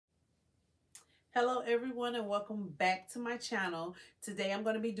Hello everyone and welcome back to my channel. Today I'm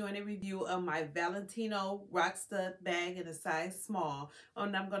going to be doing a review of my Valentino Rockstud bag in a size small.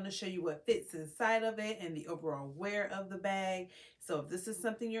 And I'm going to show you what fits inside of it and the overall wear of the bag. So if this is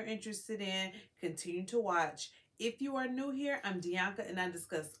something you're interested in, continue to watch. If you are new here, I'm Dianca and I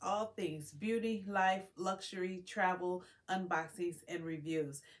discuss all things beauty, life, luxury, travel, unboxings, and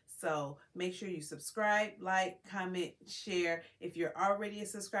reviews. So make sure you subscribe, like, comment, share. If you're already a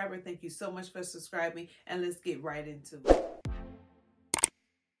subscriber, thank you so much for subscribing, and let's get right into it.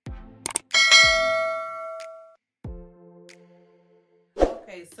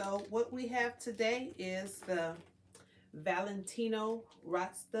 Okay, so what we have today is the Valentino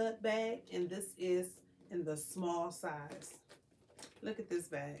Rockstud bag, and this is in the small size. Look at this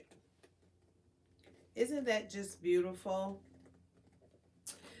bag. Isn't that just beautiful?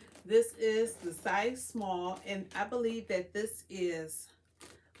 This is the size small, and I believe that this is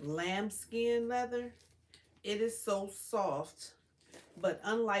lambskin leather. It is so soft, but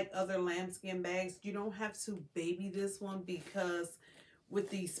unlike other lambskin bags, you don't have to baby this one because with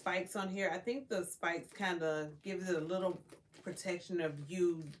these spikes on here, I think the spikes kind of gives it a little protection of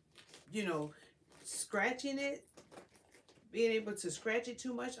you know, scratching it, being able to scratch it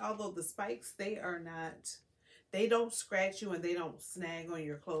too much. Although the spikes, they don't scratch you and they don't snag on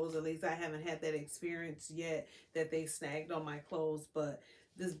your clothes. At least I haven't had that experience yet that they snagged on my clothes. But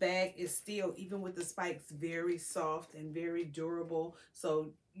this bag is still, even with the spikes, very soft and very durable.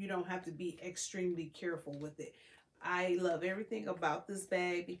 So you don't have to be extremely careful with it. I love everything about this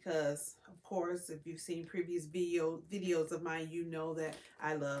bag because, of course, if you've seen previous videos of mine, you know that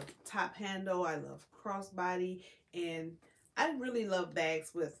I love top handle, I love crossbody, and I really love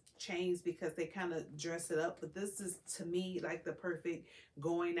bags with chains because they kind of dress it up. But this is, to me, like the perfect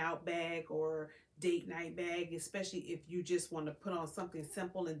going out bag or date night bag, especially if you just want to put on something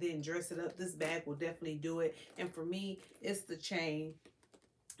simple and then dress it up. This bag will definitely do it. And for me, it's the chain.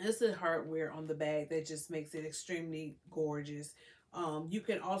 It's the hardware on the bag that just makes it extremely gorgeous. You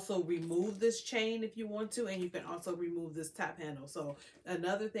can also remove this chain if you want to, and you can also remove this top handle. So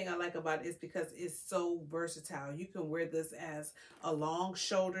another thing I like about it is because it's so versatile. You can wear this as a long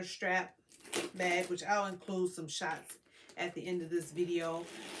shoulder strap bag, which I'll include some shots at the end of this video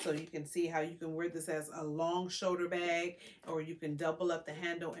so you can see how you can wear this as a long shoulder bag, or you can double up the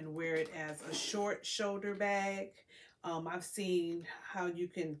handle and wear it as a short shoulder bag. I've seen how you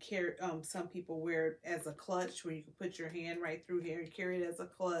can carry, some people wear it as a clutch where you can put your hand right through here and carry it as a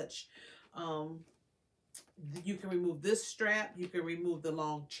clutch. You can remove this strap. You can remove the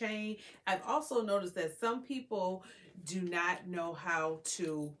long chain. I've also noticed that some people do not know how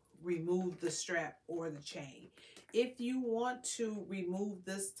to remove the strap or the chain. If you want to remove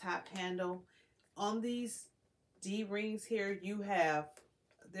this top handle, on these D-rings here,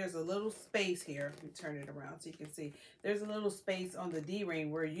 there's a little space here. Let me turn it around so you can see. There's a little space on the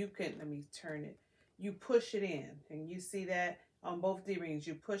D-ring where you can, let me turn it, you push it in. And you see that on both D-rings,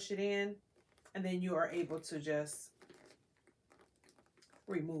 you push it in and then you are able to just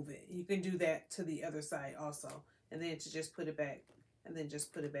remove it. You can do that to the other side also. And then to just put it back and then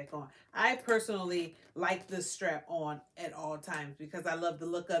just put it back on. I personally like this strap on at all times because I love the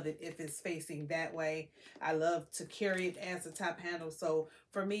look of it if it's facing that way. I love to carry it as a top handle. So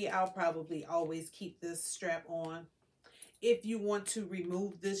for me, I'll probably always keep this strap on. If you want to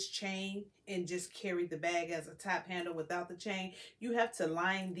remove this chain and just carry the bag as a top handle without the chain, you have to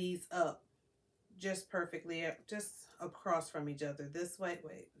line these up just perfectly, just across from each other this way.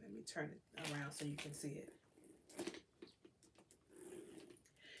 Wait, let me turn it around so you can see it.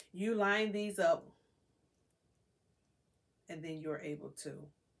 You line these up and then you're able to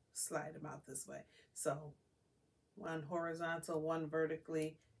slide them out this way. So one horizontal, one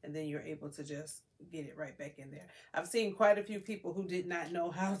vertically, and then you're able to just get it right back in there. I've seen quite a few people who did not know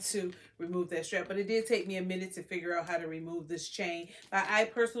how to remove that strap, but it did take me a minute to figure out how to remove this chain. I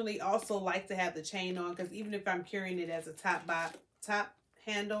personally also like to have the chain on because even if I'm carrying it as a top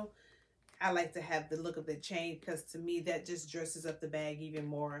handle, I like to have the look of the chain because to me that just dresses up the bag even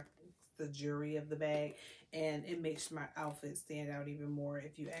more, the jewelry of the bag, and it makes my outfit stand out even more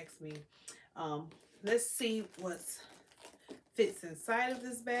if you ask me. Let's see what fits inside of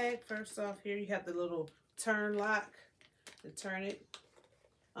this bag. First off, here you have the little turn lock to turn it.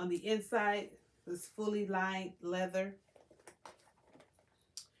 On the inside, this fully lined leather.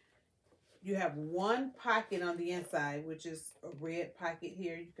 You have one pocket on the inside, which is a red pocket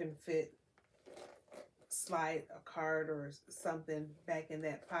here. You can fit slide a card or something back in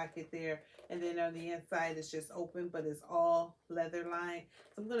that pocket there. And then on the inside, it's just open, but it's all leather lined.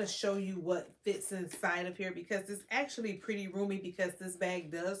 So I'm going to show you what fits inside of here, because it's actually pretty roomy, because this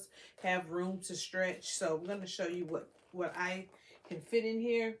bag does have room to stretch. So I'm going to show you what I can fit in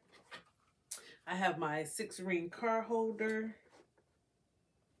here. I have my 6-ring card holder.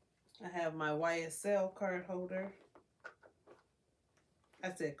 I have my YSL card holder.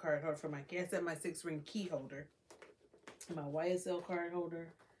 I said card holder for my key. I said my 6-ring key holder. My YSL card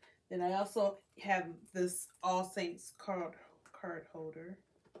holder. Then I also have this All Saints card holder.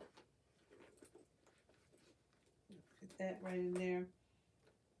 Put that right in there.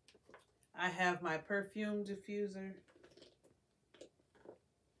 I have my perfume diffuser.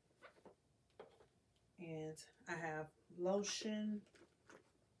 And I have lotion.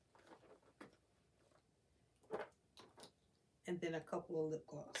 And then a couple of lip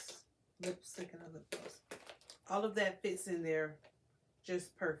gloss. Lipstick and a lip gloss. All of that fits in there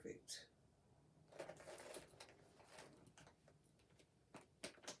just perfect.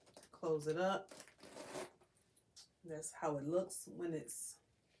 Close it up. That's how it looks when it's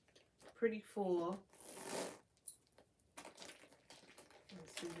pretty full.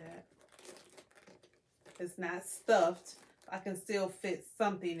 Let's see that. It's not stuffed. I can still fit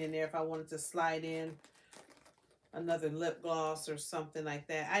something in there if I wanted to slide in another lip gloss or something like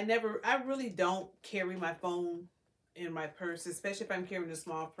that. I really don't carry my phone in my purse, especially if I'm carrying a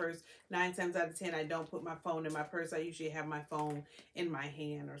small purse. 9 times out of 10, I don't put my phone in my purse. I usually have my phone in my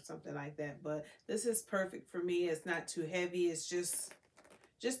hand or something like that. But this is perfect for me. It's not too heavy. It's just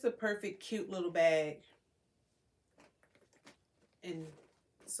the perfect, cute little bag. And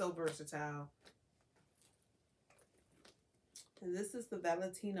so versatile. And this is the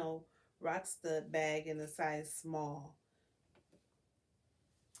Valentino Rockstud bag in a size small.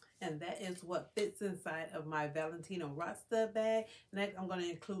 And that is what fits inside of my Valentino Rockstud bag. Next, I'm going to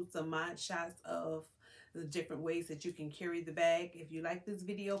include some mod shots of the different ways that you can carry the bag. If you like this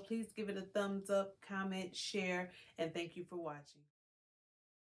video, please give it a thumbs up, comment, share, and thank you for watching.